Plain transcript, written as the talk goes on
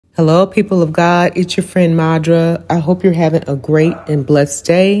Hello, people of God. It's your friend Madra. I hope you're having a great and blessed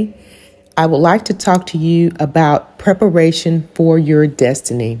day. I would like to talk to you about preparation for your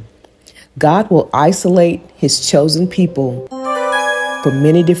destiny. God will isolate his chosen people for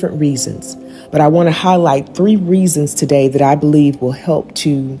many different reasons, but I want to highlight 3 reasons today that I believe will help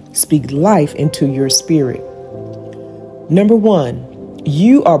to speak life into your spirit. Number 1,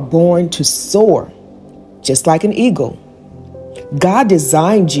 you are born to soar, just like an eagle. God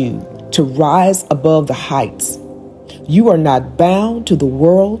designed you to rise above the heights. You are not bound to the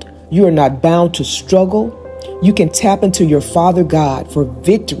world. You are not bound to struggle. You can tap into your Father God for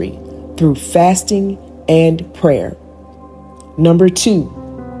victory through fasting and prayer. Number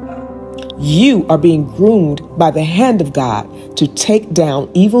 2, you are being groomed by the hand of God to take down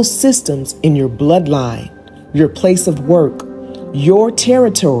evil systems in your bloodline, your place of work, your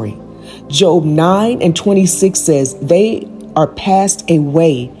territory. Job 9:26 says, they are passed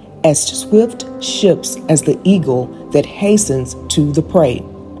away as swift ships as the eagle that hastens to the prey.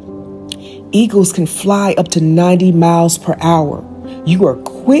 Eagles can fly up to 90 miles per hour. You are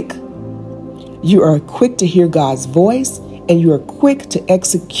quick to hear God's voice, and you are quick to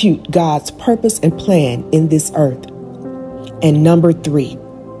execute God's purpose and plan in this earth. And number 3,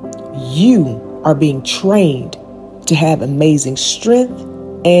 you are being trained to have amazing strength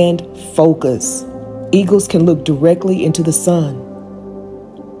and focus. Eagles can look directly into the sun.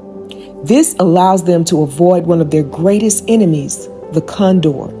 This allows them to avoid one of their greatest enemies, the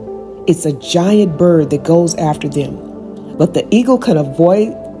condor. It's a giant bird that goes after them. But the eagle can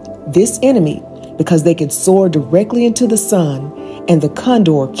avoid this enemy because they can soar directly into the sun, and the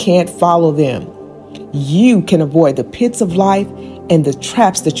condor can't follow them. You can avoid the pits of life and the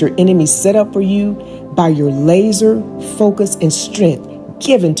traps that your enemies set up for you by your laser focus and strength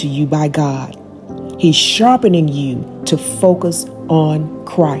given to you by God. He's sharpening you to focus on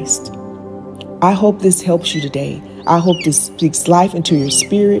Christ. I hope this helps you today. I hope this speaks life into your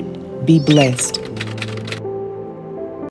spirit. Be blessed.